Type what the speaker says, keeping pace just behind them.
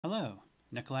Hello,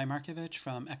 Nikolai Markovich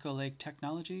from Echolaketech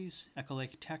Technologies,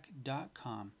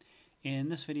 echolaketech.com. In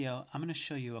this video, I'm going to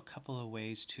show you a couple of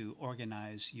ways to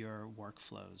organize your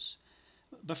workflows.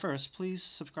 But first, please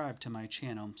subscribe to my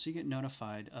channel so you get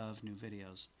notified of new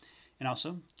videos. And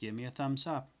also, give me a thumbs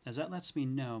up, as that lets me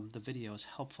know the video is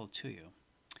helpful to you.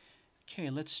 Okay,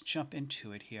 let's jump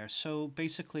into it here. So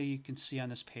basically, you can see on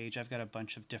this page I've got a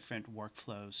bunch of different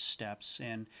workflow steps,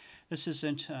 and this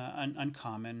isn't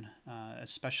uncommon,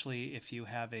 especially if you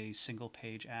have a single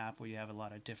page app where you have a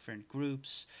lot of different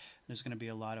groups. There's going to be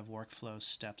a lot of workflow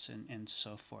steps and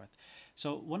so forth.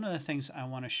 So one of the things I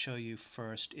want to show you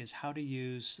first is how to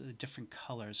use different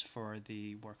colors for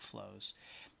the workflows.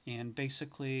 And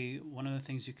basically, one of the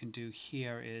things you can do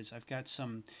here is I've got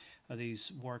some of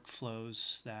these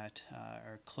workflows that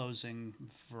are closing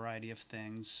a variety of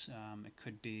things. It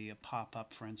could be a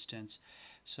pop-up, for instance.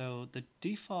 So the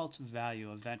default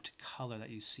value event color that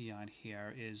you see on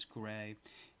here is gray.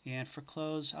 And for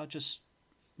close, I'll just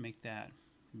make that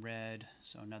red.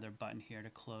 So another button here to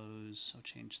close. I'll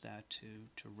change that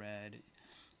to red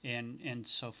and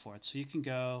so forth. So you can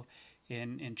go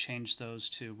and change those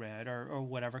to red or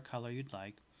whatever color you'd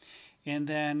like. And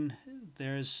then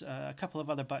there's a couple of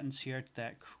other buttons here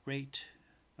that create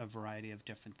a variety of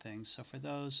different things. So for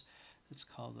those, let's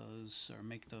call those or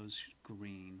make those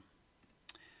green.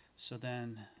 So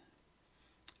then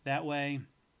that way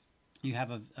you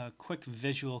have a quick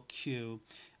visual cue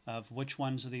of which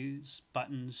ones of these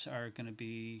buttons are going to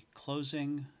be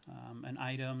closing an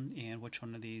item and which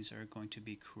one of these are going to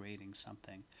be creating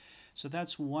something. So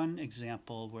that's one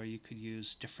example where you could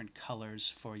use different colors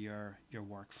for your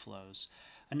workflows.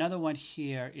 Another one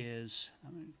here is,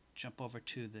 I'm going to jump over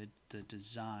to the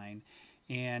design,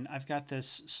 and I've got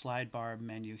this slide bar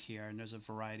menu here, and there's a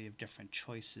variety of different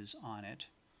choices on it.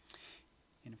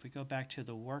 And if we go back to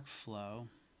the workflow,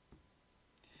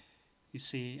 you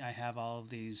see I have all of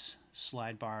these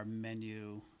slide bar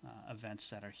menu events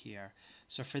that are here.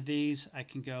 So for these, I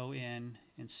can go in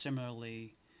and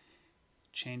similarly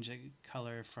change the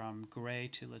color from gray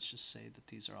to, let's just say that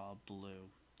these are all blue.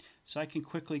 So I can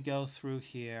quickly go through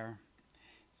here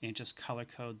and just color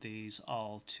code these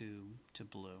all to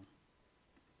blue.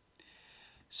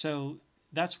 So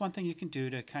that's one thing you can do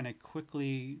to kind of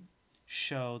quickly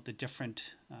show the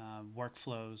different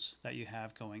workflows that you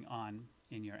have going on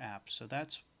in your app. So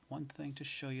that's one thing to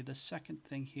show you. The second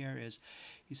thing here is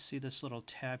you see this little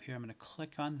tab here. I'm going to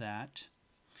click on that,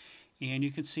 and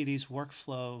you can see these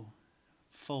workflow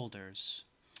folders.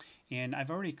 And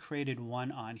I've already created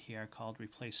one on here called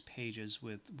Replace Pages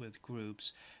with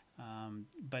Groups,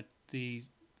 but the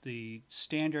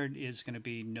standard is going to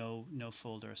be no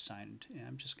folder assigned. And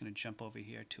I'm just going to jump over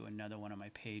here to another one of my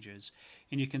pages,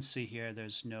 and you can see here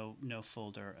there's no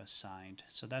folder assigned.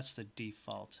 So that's the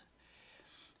default.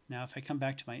 Now if I come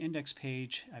back to my index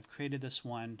page, I've created this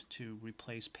one to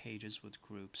replace pages with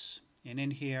groups. And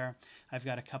in here, I've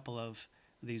got a couple of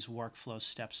these workflow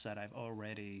steps that I've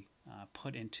already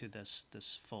put into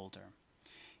this folder.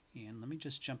 And let me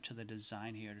just jump to the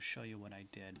design here to show you what I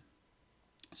did.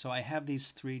 So I have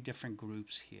these three different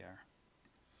groups here,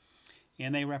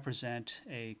 and they represent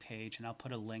a page, and I'll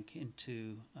put a link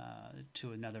into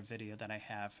to another video that I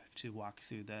have to walk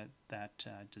through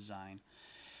that design.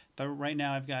 But right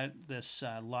now I've got this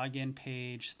login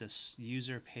page, this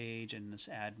user page, and this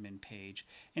admin page.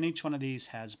 And each one of these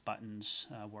has buttons,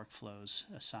 workflows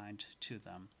assigned to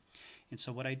them. And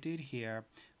so what I did here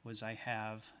was I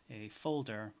have a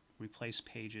folder, Replace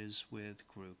Pages with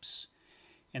Groups.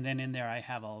 And then in there I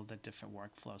have all the different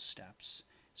workflow steps.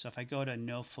 So if I go to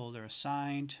No Folder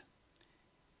Assigned,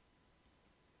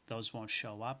 those won't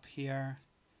show up here.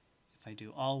 If I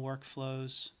do All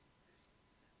Workflows,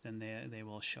 then they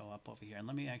will show up over here. And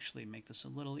let me actually make this a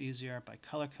little easier by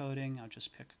color coding. I'll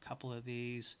just pick a couple of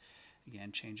these.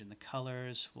 Again, changing the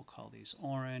colors. We'll call these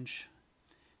orange.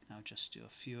 And I'll just do a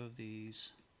few of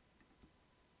these.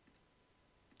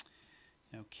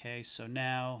 Okay, so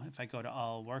now if I go to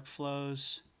all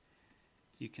workflows,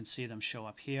 you can see them show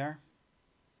up here.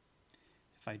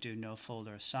 If I do no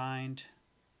folder assigned,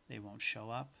 they won't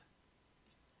show up.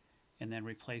 And then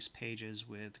replace pages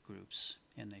with groups,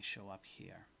 and they show up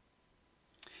here.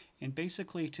 And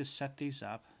basically to set these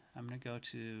up, I'm going to go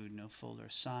to no folder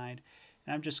assigned,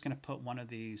 and I'm just going to put one of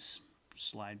these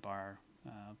slide bar,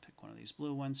 pick one of these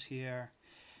blue ones here.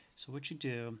 So what you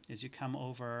do is you come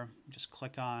over, just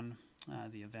click on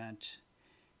the event,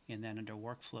 and then under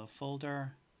workflow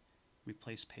folder,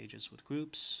 replace pages with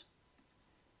groups,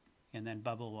 and then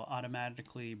Bubble will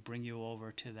automatically bring you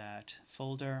over to that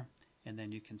folder, and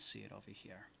then you can see it over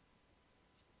here.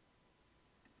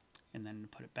 and then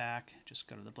put it back, just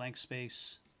go to the blank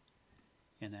space,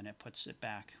 and then it puts it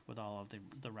back with all of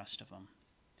the rest of them.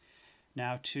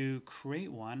 Now to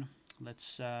create one,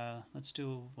 let's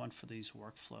do one for these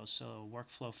workflows. So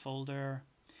workflow folder,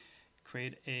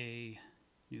 create a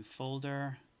new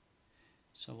folder.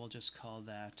 So we'll just call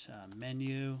that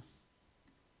menu,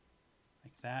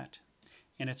 like that,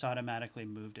 and it's automatically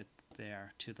moved it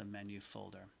there to the menu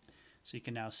folder. So you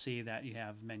can now see that you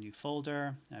have menu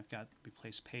folder. I've got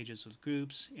replace pages with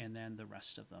groups and then the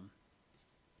rest of them.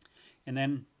 And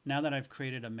then now that I've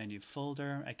created a menu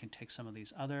folder, I can take some of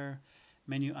these other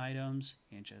menu items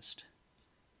and just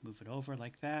move it over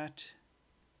like that.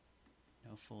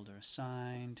 No folder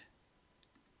assigned.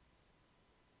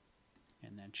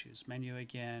 And then choose menu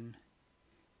again.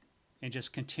 And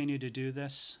just continue to do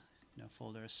this. No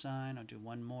folder assigned. I'll do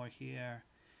one more here,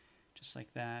 just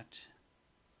like that.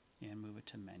 And move it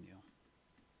to menu.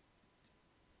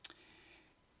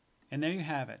 And there you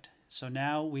have it. So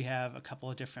now we have a couple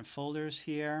of different folders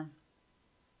here.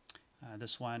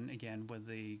 This one again with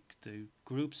the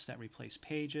groups that replace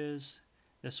pages,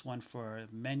 this one for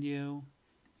menu,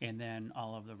 and then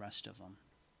all of the rest of them.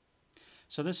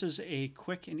 So this is a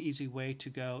quick and easy way to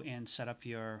go and set up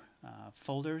your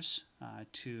folders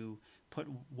to put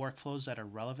workflows that are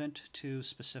relevant to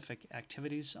specific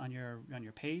activities on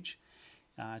your page.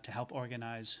 To help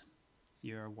organize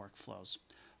your workflows.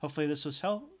 Hopefully this was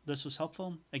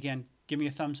helpful. Again, give me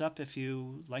a thumbs up if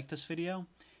you like this video,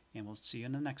 and we'll see you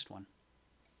in the next one.